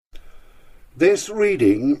This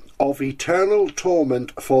reading of eternal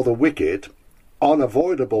torment for the wicked,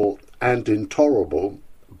 unavoidable and intolerable,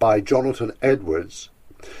 by Jonathan Edwards,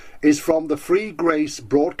 is from the Free Grace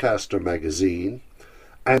Broadcaster magazine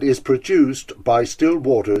and is produced by Still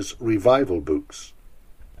Waters Revival Books.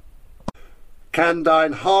 Can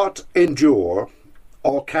thine heart endure,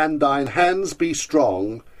 or can thine hands be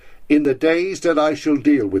strong in the days that I shall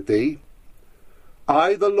deal with thee?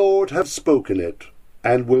 I, the Lord, have spoken it,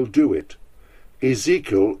 and will do it.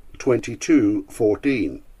 Ezekiel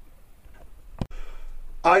 22:14.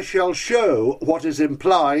 I shall show what is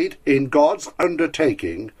implied in God's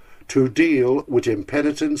undertaking to deal with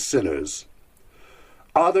impenitent sinners.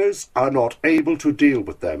 Others are not able to deal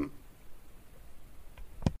with them.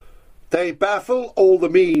 They baffle all the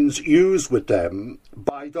means used with them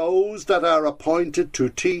by those that are appointed to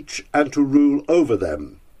teach and to rule over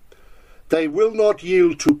them. They will not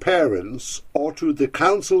yield to parents or to the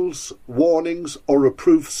counsels, warnings, or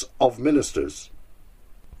reproofs of ministers.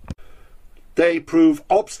 They prove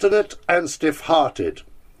obstinate and stiff-hearted.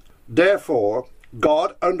 Therefore,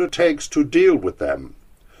 God undertakes to deal with them.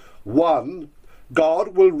 1.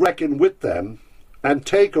 God will reckon with them and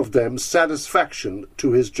take of them satisfaction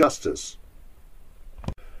to his justice.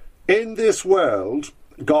 In this world,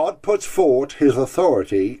 God puts forth his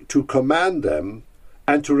authority to command them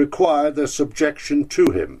and to require their subjection to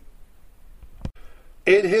him.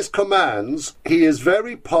 In his commands, he is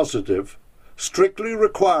very positive, strictly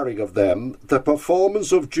requiring of them the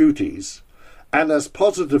performance of duties, and as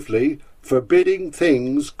positively forbidding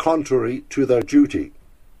things contrary to their duty.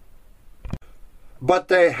 But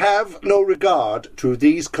they have no regard to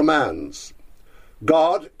these commands.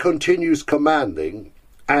 God continues commanding,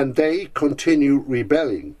 and they continue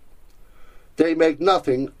rebelling. They make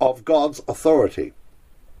nothing of God's authority.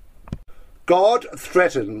 God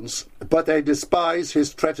threatens, but they despise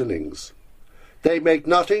his threatenings. They make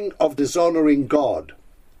nothing of dishonoring God.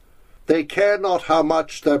 They care not how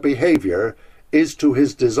much their behavior is to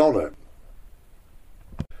his dishonor.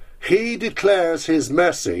 He declares his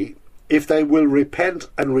mercy if they will repent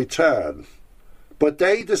and return, but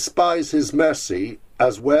they despise his mercy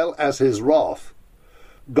as well as his wrath.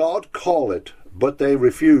 God call it, but they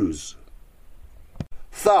refuse.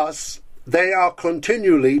 Thus, they are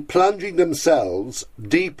continually plunging themselves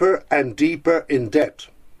deeper and deeper in debt.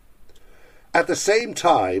 At the same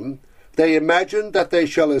time, they imagine that they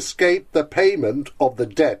shall escape the payment of the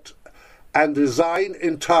debt and design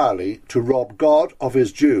entirely to rob God of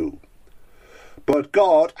his due. But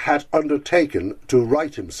God had undertaken to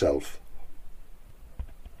right himself.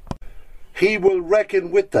 He will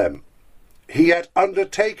reckon with them. He had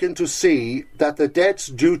undertaken to see that the debts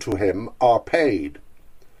due to him are paid.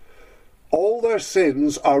 All their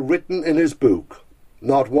sins are written in his book.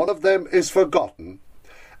 Not one of them is forgotten,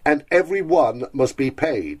 and every one must be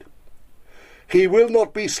paid. He will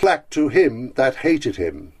not be slack to him that hated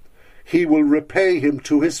him. He will repay him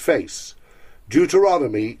to his face.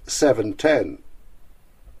 Deuteronomy 7:10.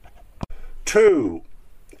 2.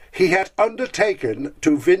 He had undertaken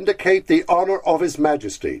to vindicate the honour of his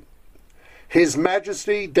majesty. His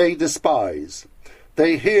majesty they despise.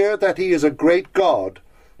 They hear that he is a great God,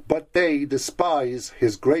 but they despise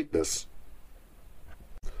his greatness.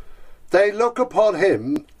 They look upon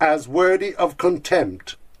him as worthy of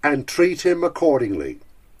contempt and treat him accordingly.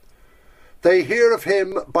 They hear of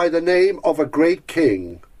him by the name of a great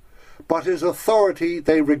king, but his authority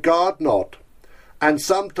they regard not, and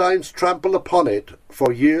sometimes trample upon it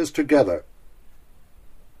for years together.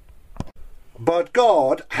 But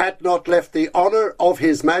God had not left the honour of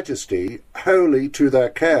his majesty wholly to their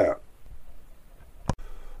care.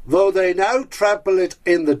 Though they now trample it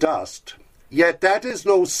in the dust, yet that is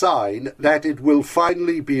no sign that it will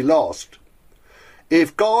finally be lost.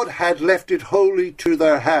 If God had left it wholly to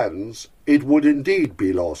their hands, it would indeed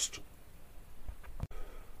be lost.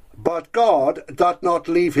 But God doth not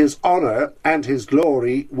leave his honour and his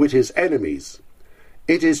glory with his enemies.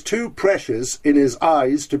 It is too precious in his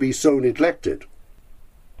eyes to be so neglected.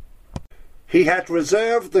 He hath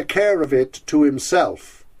reserved the care of it to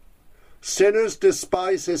himself. Sinners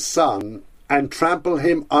despise his Son, and trample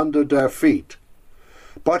him under their feet.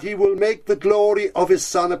 But he will make the glory of his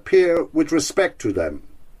Son appear with respect to them.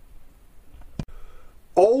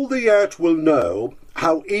 All the earth will know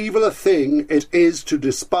how evil a thing it is to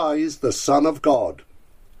despise the Son of God.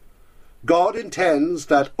 God intends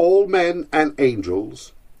that all men and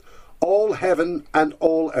angels, all heaven and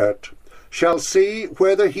all earth, shall see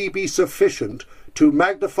whether he be sufficient to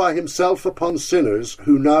magnify himself upon sinners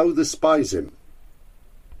who now despise him.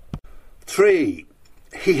 3.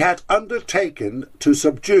 He had undertaken to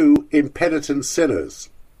subdue impenitent sinners.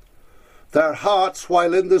 Their hearts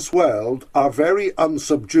while in this world are very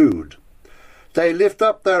unsubdued. They lift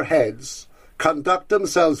up their heads, conduct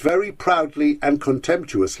themselves very proudly and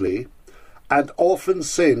contemptuously, and often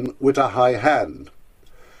sin with a high hand.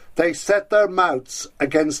 They set their mouths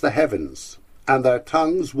against the heavens, and their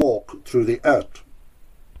tongues walk through the earth.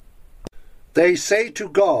 They say to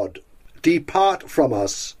God, Depart from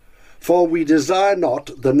us, for we desire not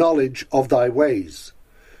the knowledge of thy ways.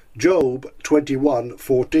 Job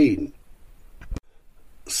 21:14.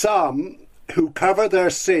 Some, who cover their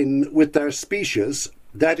sin with their specious,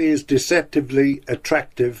 that is, deceptively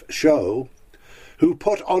attractive show, who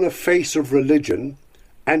put on a face of religion,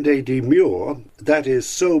 and a demure, that is,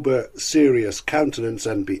 sober, serious countenance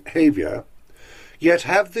and behaviour, yet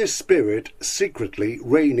have this spirit secretly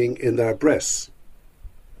reigning in their breasts.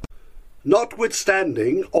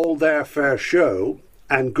 Notwithstanding all their fair show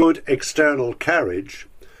and good external carriage,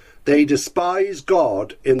 they despise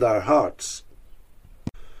God in their hearts.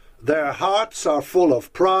 Their hearts are full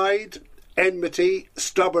of pride, enmity,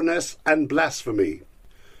 stubbornness, and blasphemy,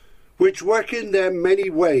 which work in them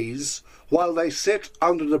many ways, while they sit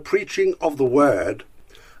under the preaching of the word,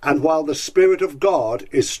 and while the Spirit of God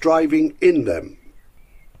is striving in them.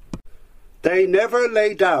 They never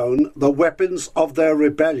lay down the weapons of their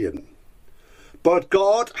rebellion, but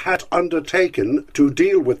God had undertaken to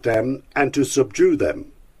deal with them and to subdue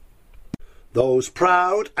them. Those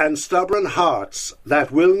proud and stubborn hearts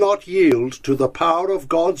that will not yield to the power of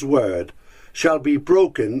God's word shall be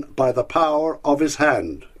broken by the power of his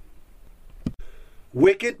hand.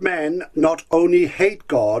 Wicked men not only hate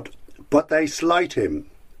God, but they slight him.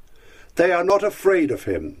 They are not afraid of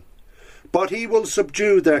him, but he will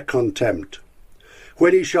subdue their contempt.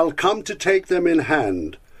 When he shall come to take them in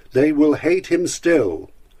hand, they will hate him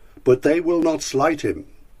still, but they will not slight him.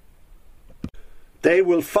 They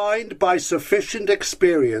will find by sufficient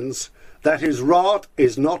experience that his wrath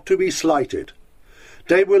is not to be slighted.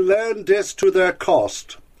 They will learn this to their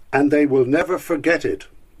cost, and they will never forget it.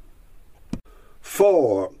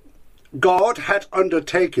 For God had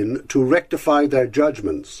undertaken to rectify their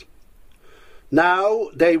judgments. Now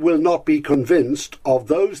they will not be convinced of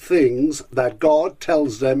those things that God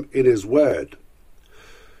tells them in his word.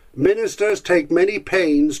 Ministers take many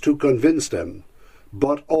pains to convince them,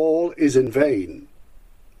 but all is in vain.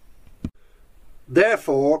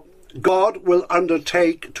 Therefore, God will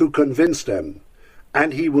undertake to convince them,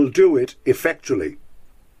 and he will do it effectually.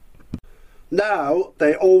 Now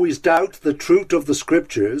they always doubt the truth of the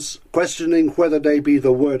Scriptures, questioning whether they be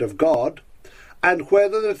the word of God, and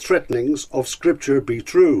whether the threatenings of Scripture be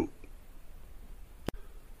true.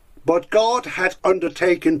 But God had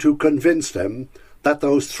undertaken to convince them that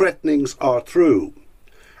those threatenings are true,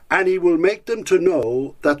 and he will make them to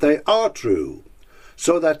know that they are true,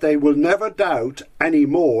 so that they will never doubt any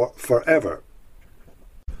more forever.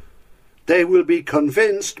 They will be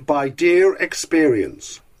convinced by dear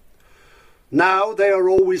experience. Now they are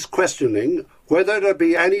always questioning whether there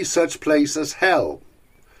be any such place as hell.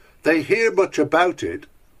 They hear much about it,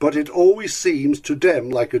 but it always seems to them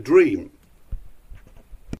like a dream.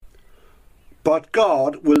 But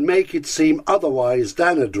God will make it seem otherwise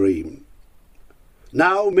than a dream.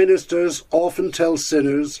 Now ministers often tell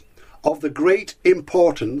sinners of the great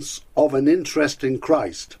importance of an interest in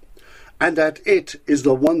Christ, and that it is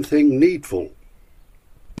the one thing needful.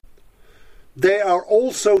 They are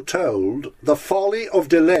also told the folly of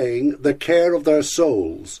delaying the care of their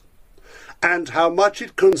souls, and how much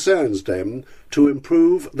it concerns them to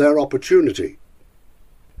improve their opportunity.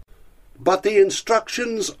 But the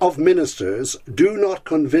instructions of ministers do not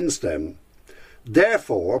convince them.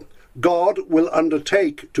 Therefore, God will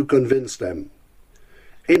undertake to convince them.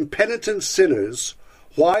 Impenitent sinners,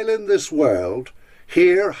 while in this world,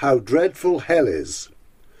 hear how dreadful hell is,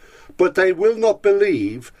 but they will not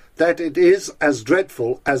believe that it is as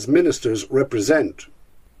dreadful as ministers represent.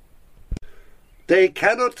 They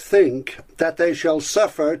cannot think that they shall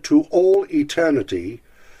suffer to all eternity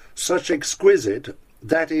such exquisite,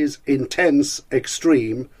 that is, intense,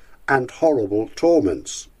 extreme, and horrible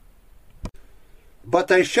torments. But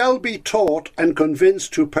they shall be taught and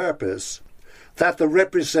convinced to purpose that the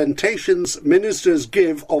representations ministers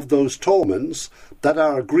give of those torments that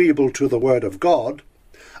are agreeable to the word of God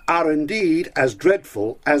are indeed as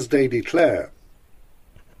dreadful as they declare.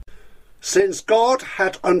 Since God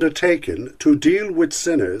had undertaken to deal with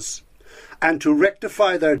sinners and to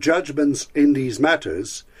rectify their judgments in these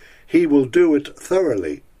matters, he will do it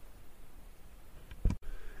thoroughly.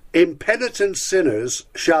 Impenitent sinners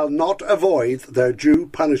shall not avoid their due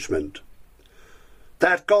punishment.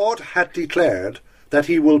 That God had declared that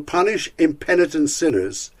he will punish impenitent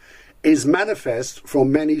sinners is manifest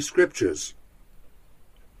from many scriptures.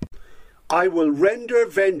 I will render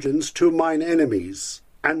vengeance to mine enemies,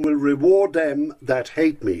 and will reward them that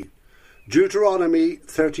hate me. Deuteronomy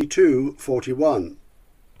 32:41.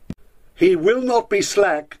 He will not be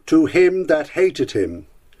slack to him that hated him.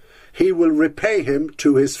 He will repay him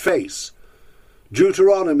to his face.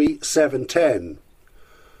 Deuteronomy 7:10.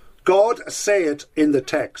 God saith in the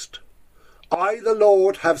text, I the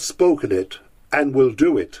Lord have spoken it, and will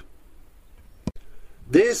do it.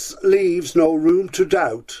 This leaves no room to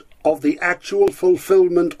doubt of the actual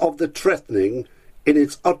fulfilment of the threatening in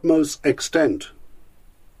its utmost extent.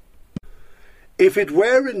 If it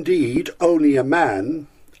were indeed only a man,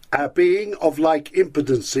 a being of like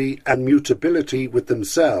impotency and mutability with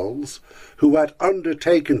themselves, who had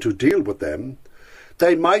undertaken to deal with them,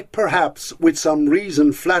 they might perhaps with some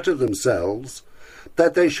reason flatter themselves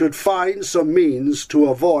that they should find some means to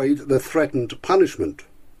avoid the threatened punishment.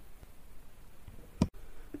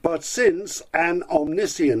 But since an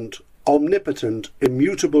omniscient, omnipotent,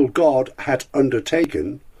 immutable God had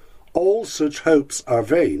undertaken, all such hopes are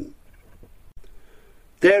vain.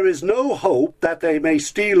 There is no hope that they may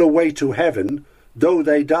steal away to heaven, though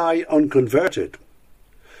they die unconverted.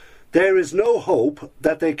 There is no hope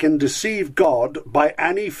that they can deceive God by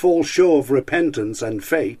any false show of repentance and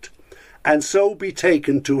faith, and so be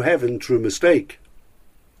taken to heaven through mistake.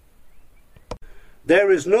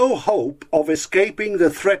 There is no hope of escaping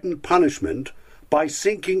the threatened punishment by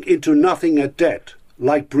sinking into nothing at death,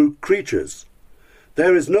 like brute creatures.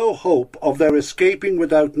 There is no hope of their escaping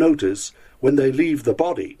without notice when they leave the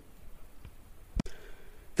body.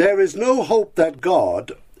 There is no hope that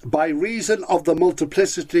God, by reason of the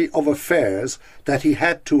multiplicity of affairs that he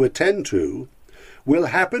had to attend to, will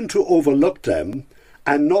happen to overlook them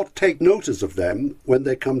and not take notice of them when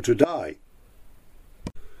they come to die.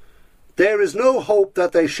 There is no hope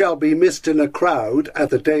that they shall be missed in a crowd at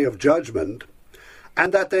the day of judgment,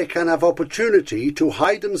 and that they can have opportunity to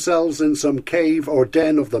hide themselves in some cave or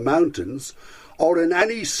den of the mountains, or in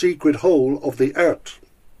any secret hole of the earth.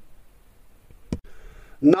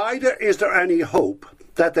 Neither is there any hope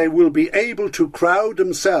that they will be able to crowd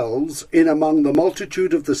themselves in among the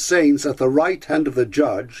multitude of the saints at the right hand of the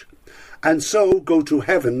judge, and so go to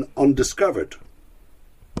heaven undiscovered.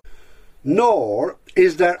 Nor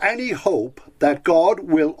is there any hope that God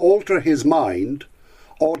will alter his mind,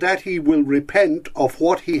 or that he will repent of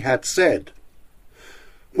what he had said.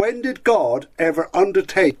 When did God ever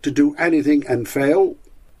undertake to do anything and fail?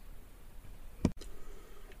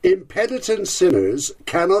 Impenitent sinners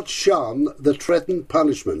cannot shun the threatened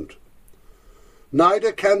punishment.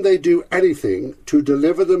 Neither can they do anything to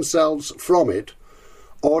deliver themselves from it,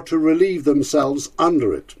 or to relieve themselves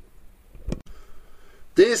under it.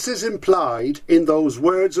 This is implied in those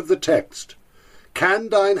words of the text, Can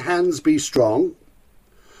thine hands be strong?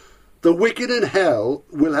 The wicked in hell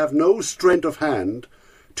will have no strength of hand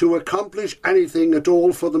to accomplish anything at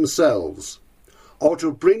all for themselves, or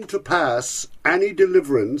to bring to pass any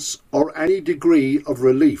deliverance or any degree of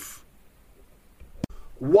relief.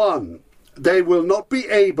 1. They will not be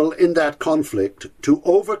able in that conflict to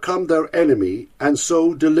overcome their enemy and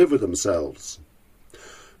so deliver themselves.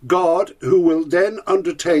 God, who will then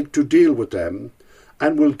undertake to deal with them,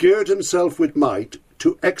 and will gird himself with might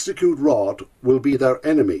to execute wrath, will be their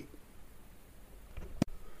enemy.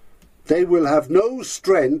 They will have no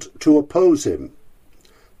strength to oppose him.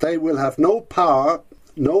 They will have no power,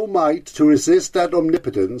 no might to resist that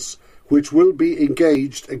omnipotence which will be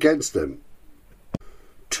engaged against them.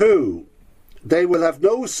 2. They will have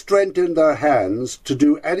no strength in their hands to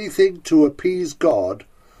do anything to appease God,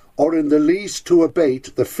 or in the least to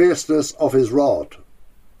abate the fierceness of his rod.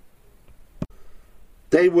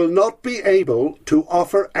 They will not be able to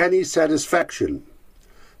offer any satisfaction.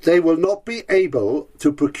 They will not be able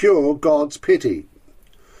to procure God's pity.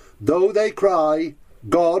 Though they cry,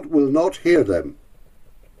 God will not hear them.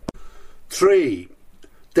 3.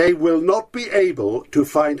 They will not be able to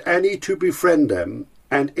find any to befriend them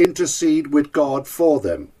and intercede with God for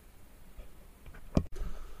them.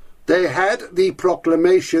 They had the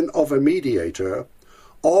proclamation of a mediator,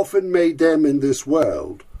 often made them in this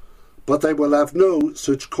world, but they will have no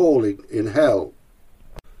such calling in hell.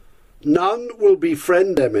 None will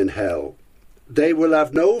befriend them in hell. They will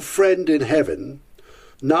have no friend in heaven.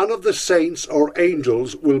 None of the saints or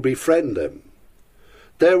angels will befriend them.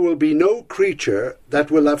 There will be no creature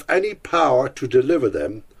that will have any power to deliver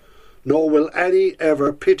them, nor will any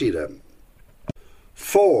ever pity them.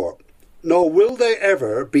 4. Nor will they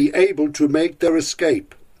ever be able to make their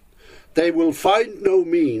escape. They will find no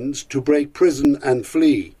means to break prison and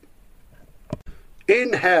flee.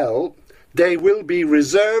 In hell They will be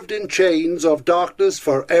reserved in chains of darkness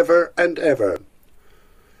for ever and ever.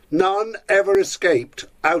 None ever escaped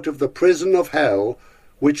out of the prison of hell,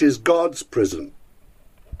 which is God's prison.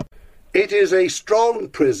 It is a strong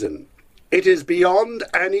prison. It is beyond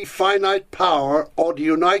any finite power or the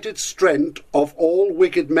united strength of all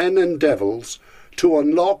wicked men and devils to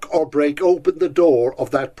unlock or break open the door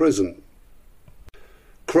of that prison.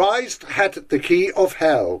 Christ had the key of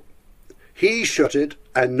hell. He shut it,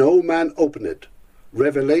 and no man opened it.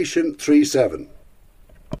 Revelation 3:7.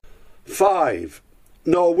 5.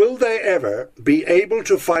 Nor will they ever be able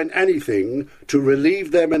to find anything to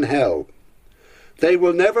relieve them in hell. They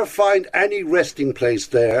will never find any resting place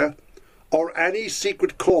there, or any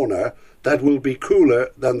secret corner that will be cooler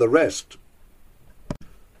than the rest.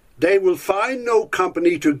 They will find no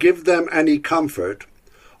company to give them any comfort,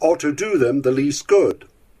 or to do them the least good.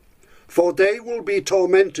 For they will be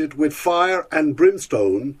tormented with fire and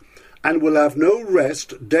brimstone, and will have no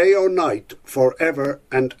rest day or night for ever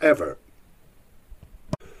and ever.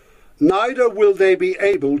 Neither will they be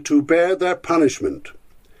able to bear their punishment.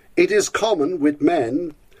 It is common with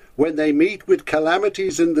men, when they meet with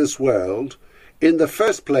calamities in this world, in the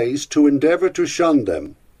first place to endeavour to shun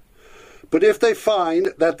them. But if they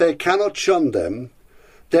find that they cannot shun them,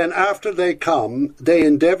 then after they come, they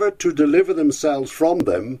endeavour to deliver themselves from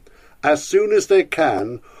them as soon as they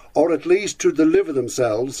can, or at least to deliver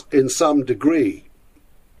themselves in some degree.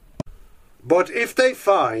 But if they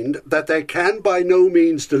find that they can by no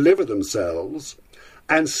means deliver themselves,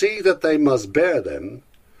 and see that they must bear them,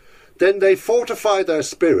 then they fortify their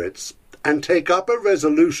spirits, and take up a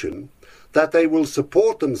resolution that they will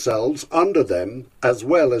support themselves under them as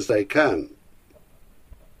well as they can.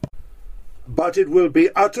 But it will be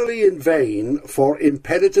utterly in vain for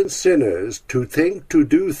impenitent sinners to think to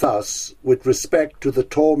do thus with respect to the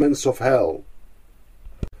torments of hell.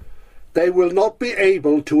 They will not be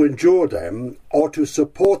able to endure them, or to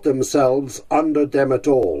support themselves under them at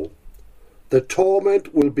all. The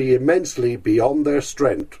torment will be immensely beyond their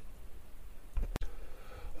strength.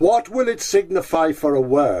 What will it signify for a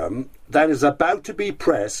worm that is about to be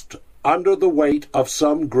pressed under the weight of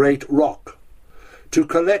some great rock, to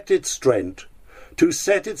collect its strength, to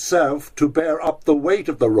set itself to bear up the weight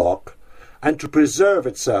of the rock, and to preserve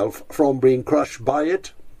itself from being crushed by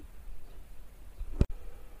it?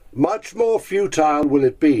 Much more futile will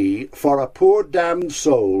it be for a poor damned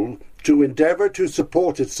soul to endeavour to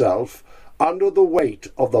support itself under the weight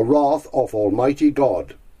of the wrath of Almighty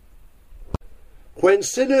God. When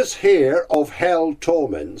sinners hear of hell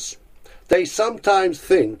torments, they sometimes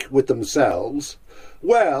think with themselves,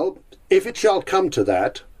 well, if it shall come to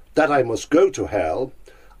that I must go to hell,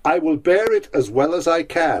 I will bear it as well as I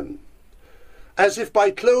can, as if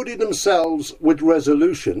by clothing themselves with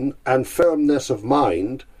resolution and firmness of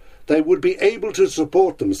mind, they would be able to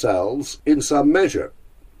support themselves in some measure.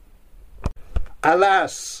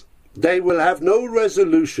 Alas, they will have no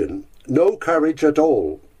resolution, no courage at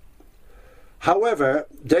all. However,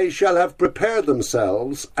 they shall have prepared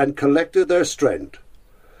themselves and collected their strength.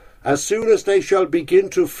 As soon as they shall begin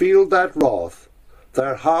to feel that wrath,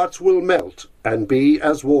 their hearts will melt and be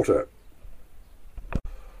as water.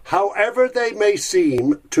 However they may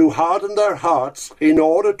seem to harden their hearts in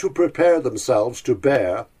order to prepare themselves to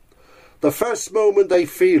bear, the first moment they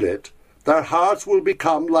feel it, their hearts will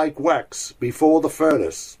become like wax before the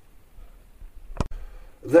furnace.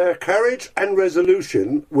 Their courage and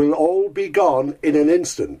resolution will all be gone in an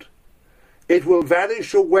instant. It will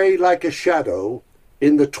vanish away like a shadow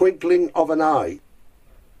in the twinkling of an eye.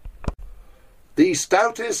 The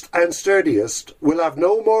stoutest and sturdiest will have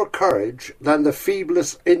no more courage than the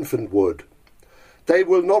feeblest infant would. They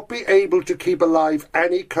will not be able to keep alive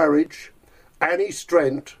any courage, any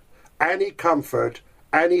strength, any comfort,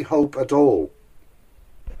 any hope at all.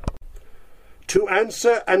 To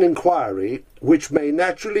answer an inquiry which may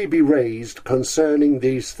naturally be raised concerning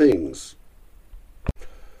these things,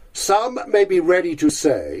 some may be ready to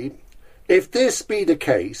say, if this be the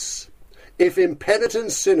case, if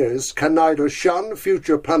impenitent sinners can neither shun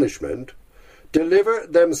future punishment, deliver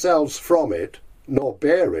themselves from it, nor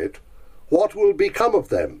bear it, what will become of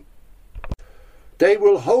them? They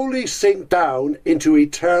will wholly sink down into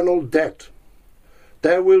eternal debt.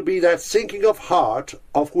 There will be that sinking of heart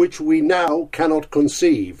of which we now cannot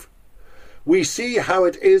conceive. We see how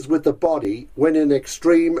it is with the body when in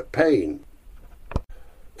extreme pain.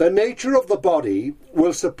 The nature of the body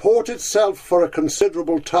will support itself for a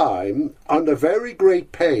considerable time under very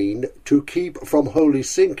great pain to keep from wholly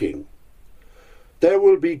sinking. There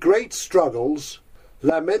will be great struggles,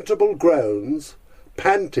 lamentable groans,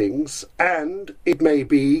 pantings, and, it may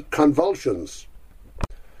be, convulsions.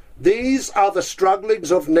 These are the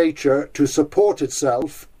strugglings of nature to support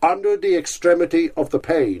itself under the extremity of the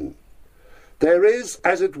pain. There is,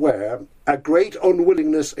 as it were, a great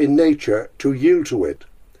unwillingness in nature to yield to it.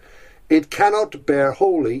 It cannot bear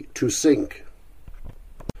wholly to sink.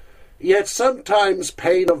 Yet sometimes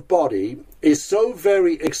pain of body is so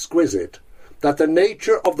very exquisite that the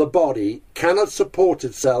nature of the body cannot support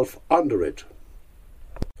itself under it.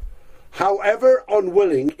 However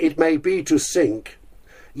unwilling it may be to sink,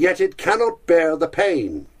 yet it cannot bear the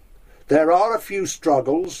pain. There are a few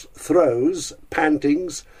struggles, throes,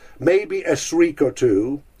 pantings, maybe a shriek or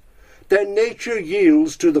two. Then nature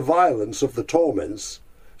yields to the violence of the torments,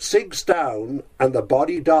 sinks down, and the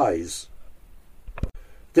body dies.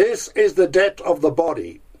 This is the death of the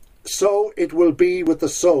body. So it will be with the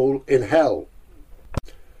soul in hell.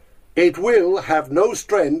 It will have no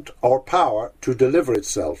strength or power to deliver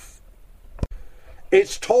itself.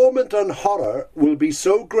 Its torment and horror will be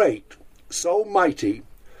so great, so mighty,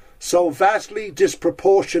 so vastly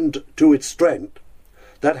disproportioned to its strength,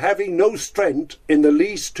 that having no strength in the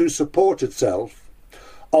least to support itself,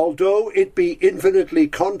 although it be infinitely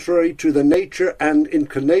contrary to the nature and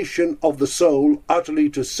inclination of the soul utterly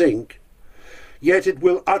to sink, yet it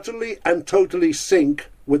will utterly and totally sink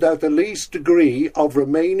without the least degree of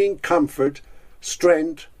remaining comfort,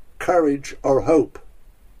 strength, courage, or hope.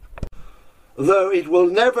 Though it will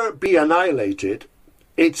never be annihilated,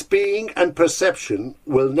 its being and perception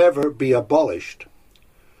will never be abolished.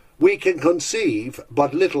 We can conceive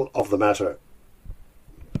but little of the matter.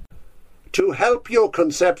 To help your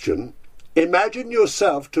conception, imagine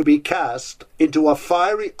yourself to be cast into a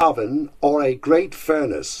fiery oven or a great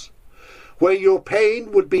furnace, where your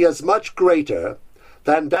pain would be as much greater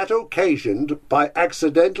than that occasioned by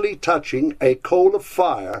accidentally touching a coal of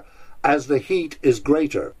fire as the heat is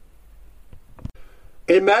greater.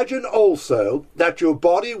 Imagine also that your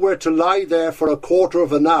body were to lie there for a quarter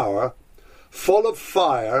of an hour, full of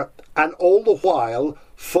fire, and all the while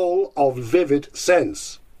full of vivid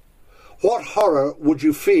sense. What horror would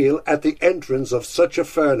you feel at the entrance of such a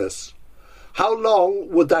furnace? How long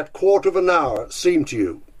would that quarter of an hour seem to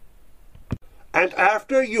you? And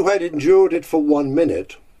after you had endured it for 1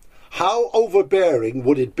 minute, how overbearing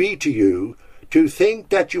would it be to you to think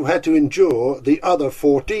that you had to endure the other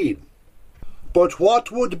 14? But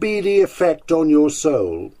what would be the effect on your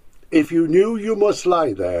soul if you knew you must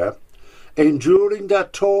lie there, enduring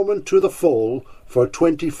that torment to the full for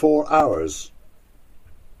 24 hours?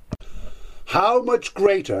 How much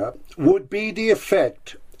greater would be the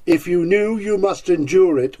effect if you knew you must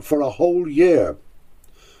endure it for a whole year?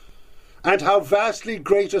 And how vastly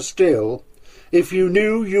greater still if you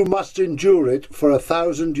knew you must endure it for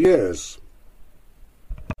 1,000 years?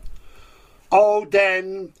 Oh,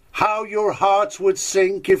 then, how your hearts would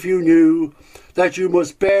sink if you knew that you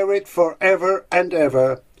must bear it for ever and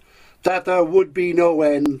ever, that there would be no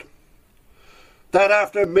end, that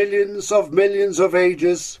after millions of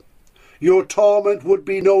ages your torment would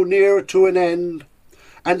be no nearer to an end,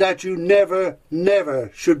 and that you never,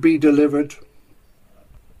 never should be delivered.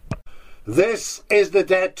 This is the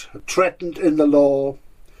death threatened in the law.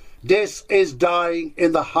 This is dying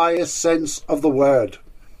in the highest sense of the word.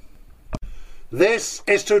 This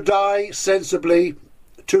is to die sensibly,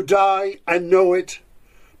 to die and know it,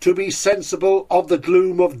 to be sensible of the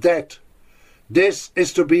gloom of death. This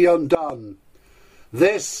is to be undone.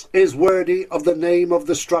 This is worthy of the name of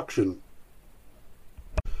destruction.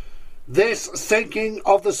 This sinking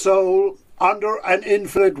of the soul under an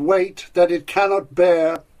infinite weight that it cannot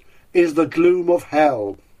bear is the gloom of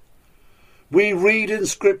hell. We read in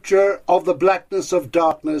Scripture of the blackness of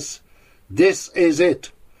darkness. This is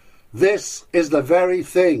it. This is the very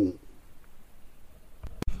thing.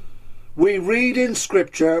 We read in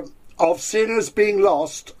Scripture of sinners being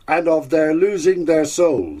lost and of their losing their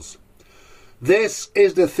souls. This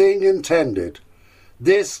is the thing intended.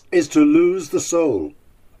 This is to lose the soul.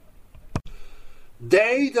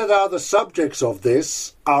 They that are the subjects of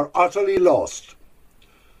this are utterly lost.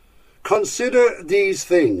 Consider these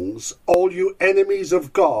things, all you enemies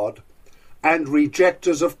of God and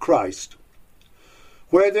rejectors of Christ.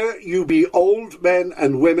 Whether you be old men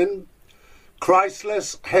and women,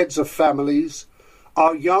 Christless heads of families,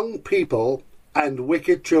 or young people and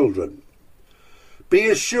wicked children, be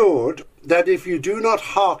assured that if you do not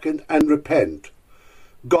hearken and repent,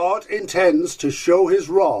 God intends to show his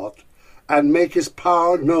wrath and make his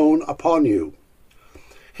power known upon you.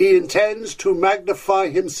 He intends to magnify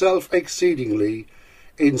himself exceedingly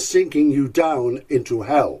in sinking you down into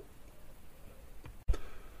hell.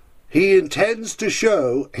 He intends to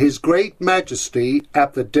show his great majesty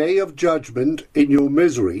at the day of judgment in your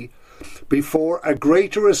misery before a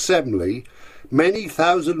greater assembly, many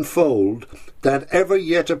thousandfold, than ever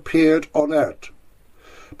yet appeared on earth,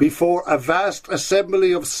 before a vast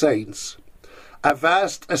assembly of saints, a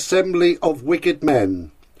vast assembly of wicked men,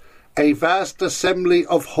 a vast assembly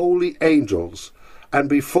of holy angels, and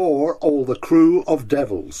before all the crew of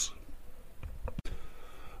devils.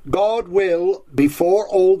 God will, before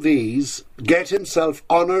all these, get himself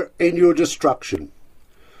honour in your destruction.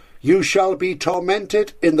 You shall be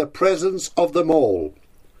tormented in the presence of them all.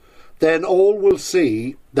 Then all will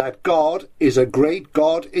see that God is a great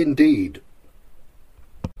God indeed.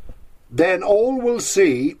 Then all will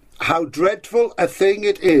see how dreadful a thing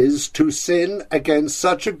it is to sin against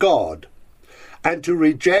such a God, and to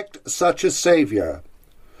reject such a Saviour,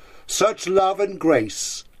 such love and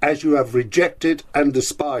grace as you have rejected and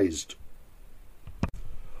despised.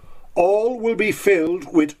 All will be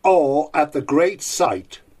filled with awe at the great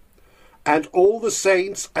sight, and all the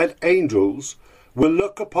saints and angels will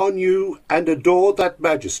look upon you and adore that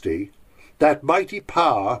majesty, that mighty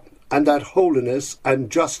power, and that holiness and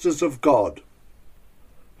justice of God,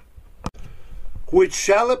 which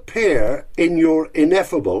shall appear in your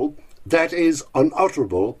ineffable, that is,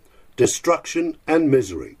 unutterable, destruction and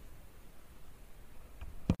misery.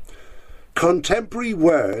 Contemporary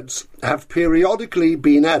words have periodically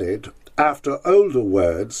been added after older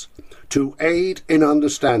words to aid in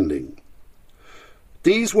understanding.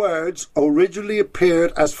 These words originally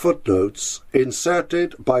appeared as footnotes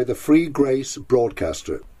inserted by the Free Grace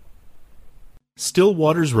broadcaster. Still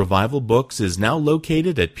Waters Revival Books is now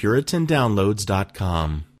located at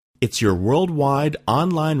PuritanDownloads.com. It's your worldwide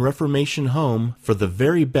online Reformation home for the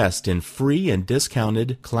very best in free and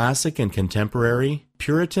discounted classic and contemporary,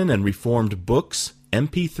 Puritan and Reformed books,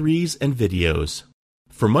 MP3s, and videos.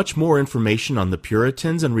 For much more information on the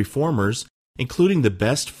Puritans and Reformers, including the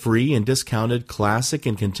best free and discounted classic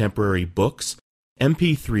and contemporary books,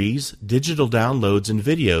 MP3s, digital downloads, and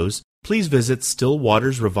videos, please visit Still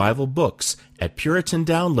Waters Revival Books at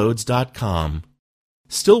PuritanDownloads.com.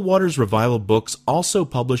 Still Waters Revival Books also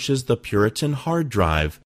publishes the Puritan Hard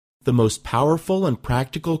Drive, the most powerful and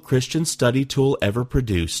practical Christian study tool ever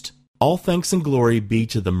produced. All thanks and glory be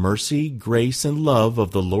to the mercy, grace, and love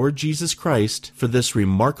of the Lord Jesus Christ for this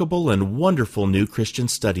remarkable and wonderful new Christian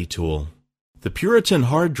study tool. The Puritan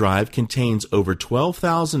Hard Drive contains over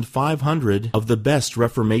 12,500 of the best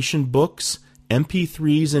Reformation books,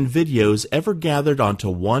 MP3s, and videos ever gathered onto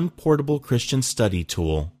one portable Christian study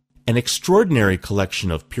tool. An extraordinary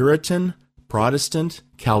collection of Puritan, Protestant,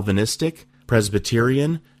 Calvinistic,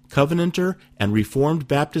 Presbyterian, Covenanter, and Reformed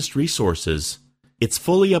Baptist resources. It's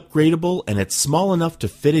fully upgradable and it's small enough to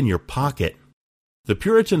fit in your pocket. The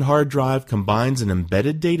Puritan Hard Drive combines an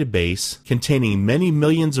embedded database containing many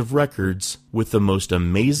millions of records with the most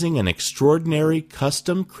amazing and extraordinary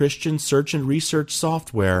custom Christian search and research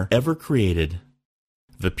software ever created.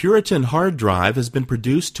 The Puritan Hard Drive has been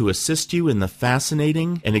produced to assist you in the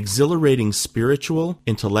fascinating and exhilarating spiritual,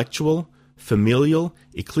 intellectual, familial,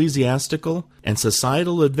 ecclesiastical, and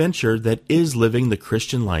societal adventure that is living the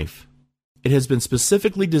Christian life. It has been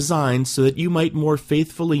specifically designed so that you might more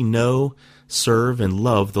faithfully know, serve, and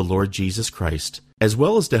love the Lord Jesus Christ, as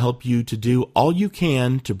well as to help you to do all you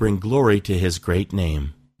can to bring glory to His great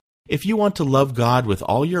name. If you want to love God with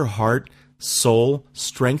all your heart, soul,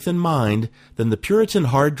 strength, and mind, then the Puritan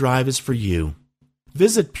Hard Drive is for you.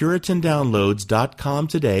 Visit PuritanDownloads.com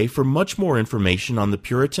today for much more information on the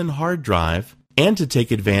Puritan Hard Drive and to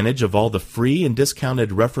take advantage of all the free and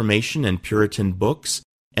discounted Reformation and Puritan books,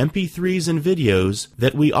 MP3s, and videos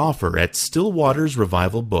that we offer at Still Waters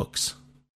Revival Books.